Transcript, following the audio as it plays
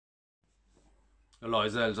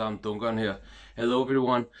Alois alle sammen, Dunkeren here. Hello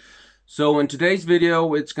everyone. So in today's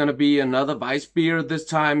video, it's going to be another Weissbeer. This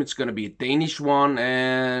time it's going to be a Danish one.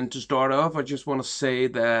 And to start off, I just want to say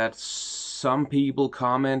that some people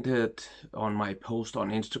commented on my post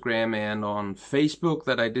on Instagram and on Facebook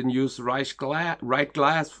that I didn't use the right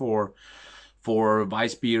glass for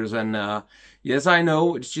Weissbeers. And yes, I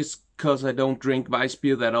know it's just because I don't drink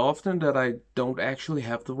Weissbeer that often that I don't actually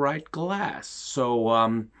have the right glass. So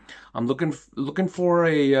I'm looking for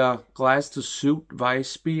a glass to suit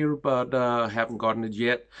Weissbeer, but haven't gotten it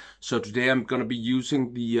yet. So today I'm gonna be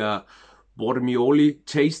using the Bormioli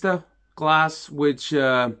Taster glass, which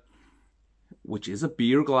is a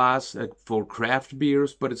beer glass for craft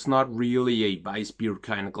beers, but it's not really a Weissbeer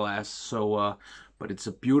kind of glass. So, but it's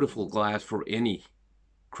a beautiful glass for any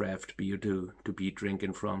craft beer to be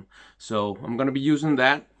drinking from. So I'm gonna be using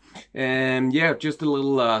that. And yeah, just a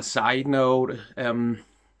little side note.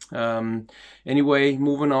 Anyway,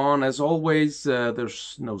 moving on. As always,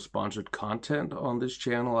 there's no sponsored content on this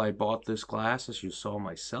channel. I bought this glass, as you saw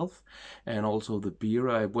myself, and also the beer.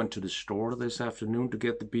 I went to the store this afternoon to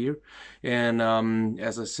get the beer. And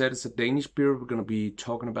as I said, it's a Danish beer. We're going to be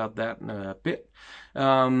talking about that in a bit.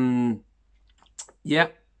 Yeah,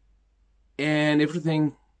 and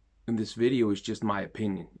everything in this video is just my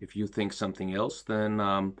opinion. If you think something else, then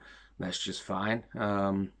that's just fine.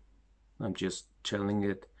 I'm just telling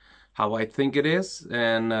it how I think it is,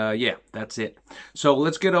 and yeah, that's it. So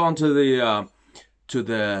let's get on to the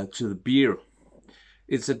beer.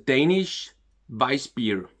 It's a Danish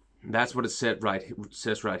Weissbeer. That's what it says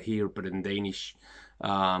right here, but in Danish.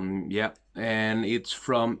 Yeah, and it's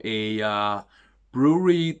from a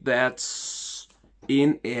brewery that's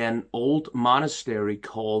in an old monastery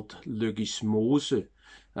called Løgismose.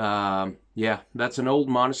 Yeah, that's an old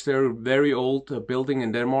monastery, very old building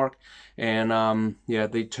in Denmark, and yeah,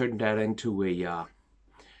 they turned that into a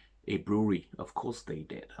brewery. Of course they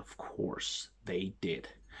did. Of course they did.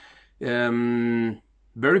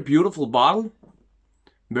 Very beautiful bottle,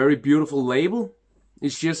 very beautiful label.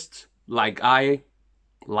 It's just like I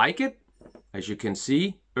like it, as you can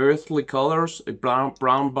see, earthly colors, a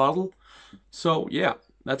brown bottle. So yeah,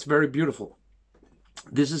 that's very beautiful.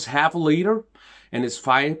 This is half a liter and it's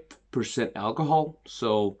 5% alcohol,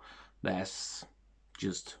 so that's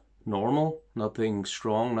just normal, nothing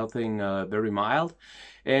strong, nothing very mild.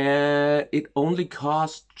 And it only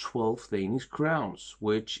costs 12 Danish crowns,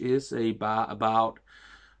 which is about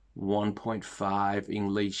 1.5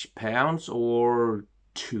 English pounds or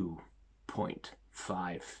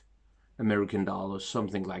 2.5 American dollars,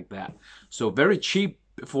 something like that. So very cheap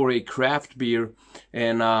for a craft beer.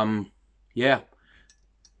 And yeah,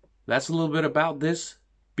 that's a little bit about this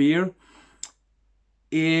beer.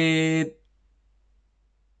 It's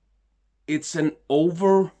an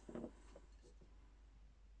over,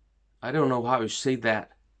 I don't know how to say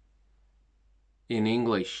that in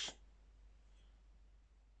English,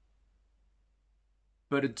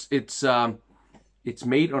 but it's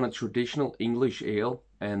made on a traditional English ale,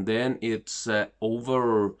 and then it's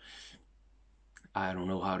over, I don't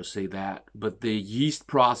know how to say that, but the yeast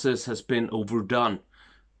process has been overdone.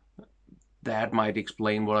 That might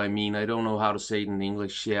explain what I mean. I don't know how to say it in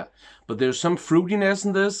English yet. But there's some fruitiness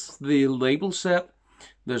in this, the label said.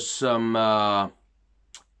 There's some a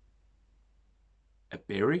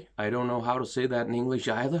berry. I don't know how to say that in English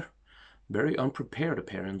either. Very unprepared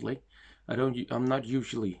apparently. I'm not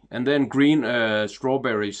usually. And then green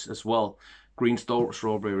strawberries as well. Green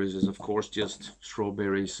strawberries is of course just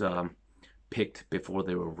strawberries picked before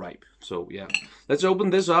they were ripe. So yeah, let's open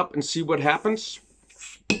this up and see what happens.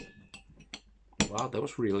 Wow, that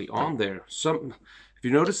was really on there. If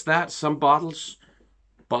you notice that, some bottle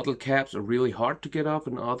caps are really hard to get off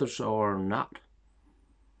and others are not.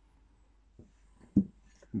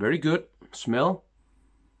 Very good smell,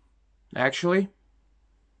 actually.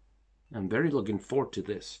 I'm very looking forward to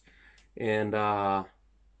this. And there's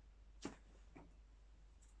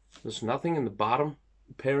nothing in the bottom,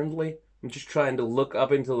 apparently. I'm just trying to look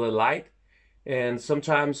up into the light. And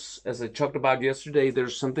sometimes, as I talked about yesterday,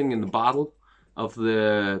 there's something in the bottle of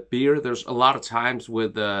the beer. There's a lot of times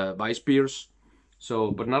with Weissbeers, so,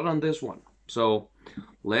 but not on this one. So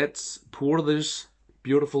let's pour this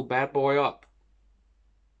beautiful bad boy up.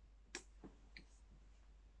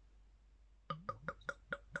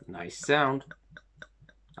 Nice sound.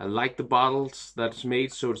 I like the bottles that's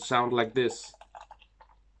made so it sounds like this.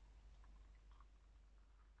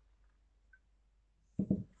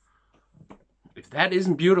 If that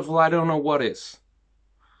isn't beautiful, I don't know what is.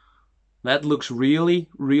 That looks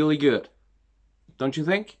really, really good. Don't you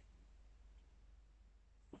think?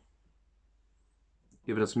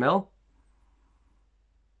 Give it a smell.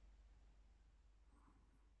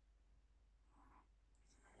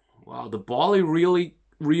 Wow, the barley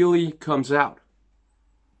really comes out.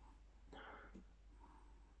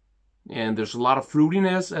 And there's a lot of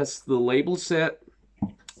fruitiness, as the label said.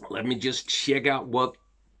 Let me just check out what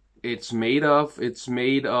it's made of. It's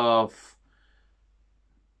made of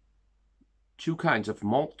 2 kinds of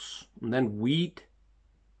malts, and then wheat,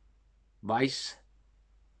 Weiss,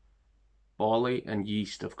 barley, and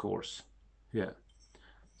yeast, of course. Yeah.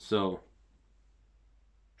 So,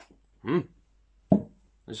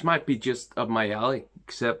 this might be just up my alley,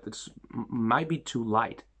 except it might be too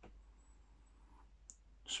light.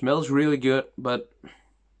 Smells really good, but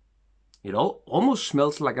it almost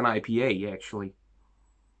smells like an IPA, actually.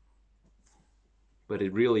 But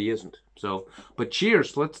it really isn't. So, but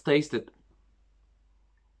cheers, let's taste it.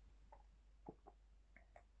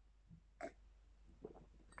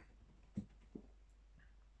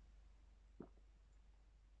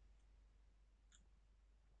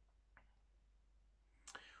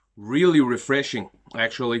 Really refreshing,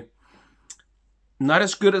 actually. Not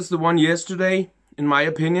as good as the one yesterday, in my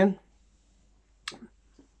opinion.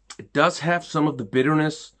 It does have some of the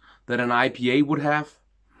bitterness that an IPA would have,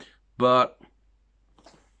 but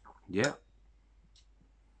yeah.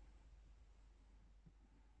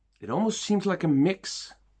 It almost seems like a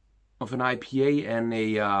mix of an IPA and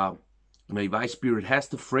a Weissbeer. It has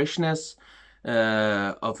the freshness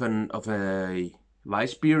of a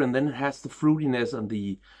Weissbeer, and then it has the fruitiness and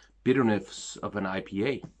the bitterness of an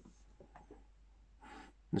IPA.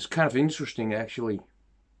 It's kind of interesting, actually.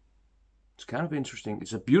 It's kind of interesting.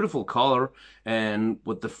 It's a beautiful color, and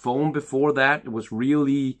with the foam before that, it was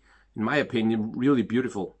really, in my opinion, really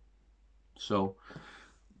beautiful. So,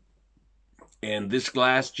 and this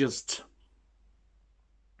glass just,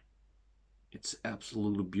 it's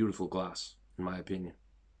absolutely beautiful glass, in my opinion.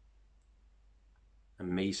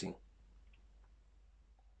 Amazing.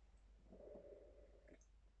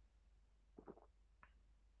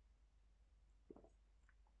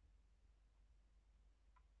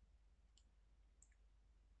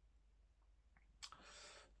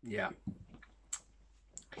 Yeah.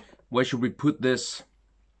 Where should we put this?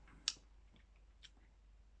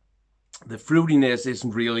 The fruitiness isn't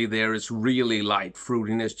really there. It's really light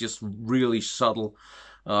fruitiness, just really subtle,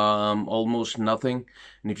 almost nothing.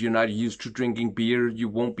 And if you're not used to drinking beer, you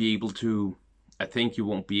won't be able to, I think you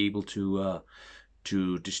won't be able to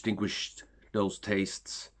distinguish those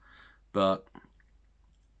tastes. But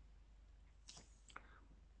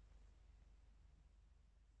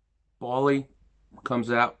barley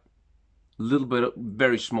comes out, a little bit of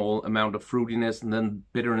very small amount of fruitiness, and then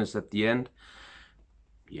bitterness at the end.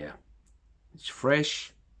 Yeah, it's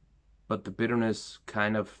fresh, but the bitterness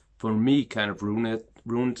kind of, for me, kind of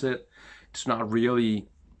ruins it. It's not really,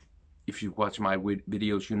 if you watch my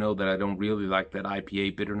videos, you know that I don't really like that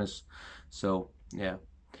IPA bitterness. So yeah,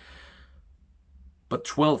 but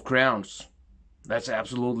 12 crowns, that's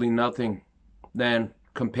absolutely nothing. Then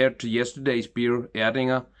compared to yesterday's beer,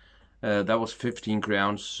 Erdinger, that was 15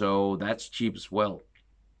 crowns, so that's cheap as well.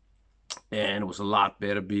 And it was a lot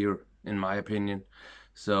better beer, in my opinion.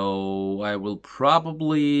 So I will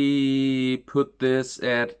probably put this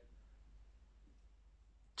at,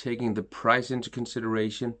 taking the price into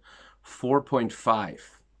consideration, 4.5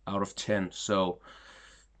 out of 10. So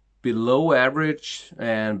below average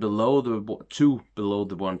and below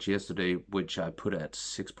the ones yesterday, which I put at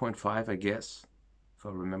 6.5, I guess, if I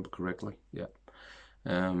remember correctly. Yeah.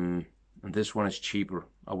 And this one is cheaper.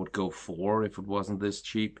 I would go 4 if it wasn't this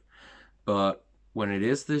cheap, but when it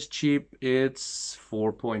is this cheap, it's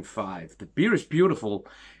 4.5. The beer is beautiful,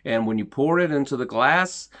 and when you pour it into the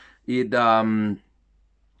glass, it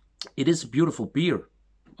is a beautiful beer,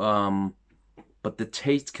 but the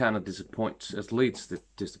taste kind of disappoints. At least it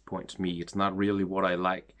disappoints me. It's not really what I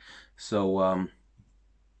like. So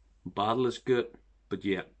bottle is good, but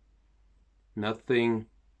yeah, nothing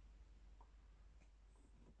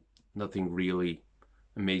really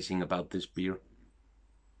amazing about this beer,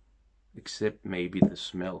 except maybe the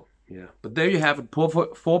smell. Yeah, but there you have it,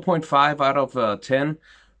 4.5 out of 10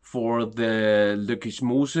 for the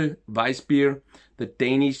Løgismose Weissbeer, the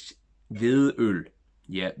Danish hvedeøl.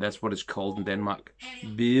 Yeah, that's what it's called in Denmark,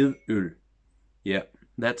 hvedeøl. Yeah,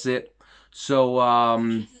 that's it. So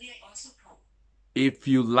if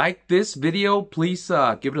you like this video, please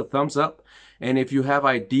give it a thumbs up. And if you have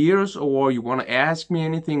ideas, or you want to ask me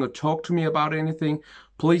anything or talk to me about anything,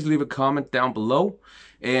 please leave a comment down below.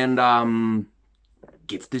 And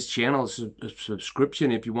give this channel a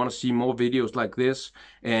subscription if you want to see more videos like this.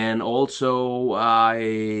 And also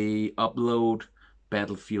I upload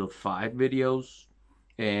Battlefield 5 videos,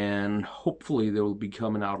 and hopefully there will be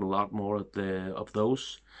coming out a lot more of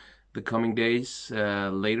those. the coming days.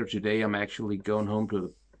 Later today, I'm actually going home to a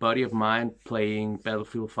buddy of mine playing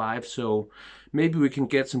Battlefield 5, so maybe we can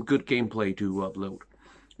get some good gameplay to upload.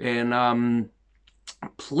 And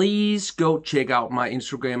please go check out my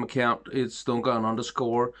Instagram account. It's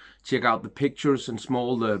Dunkeren_. Check out the pictures and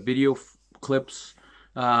small video clips.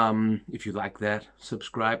 If you like that,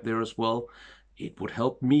 subscribe there as well. It would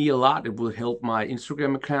help me a lot. It will help my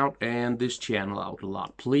Instagram account and this channel out a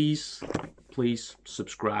lot. Please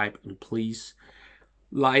subscribe, and please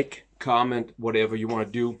like, comment, whatever you want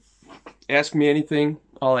to do. Ask me anything.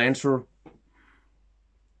 I'll answer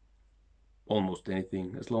almost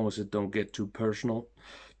anything, as long as it don't get too personal.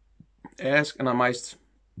 Ask, and I might.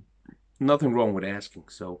 Nothing wrong with asking.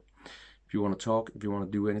 So if you want to talk, if you want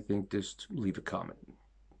to do anything, just leave a comment,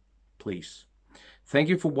 please. Thank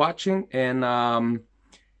you for watching, and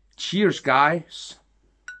cheers, guys.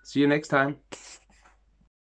 See you next time.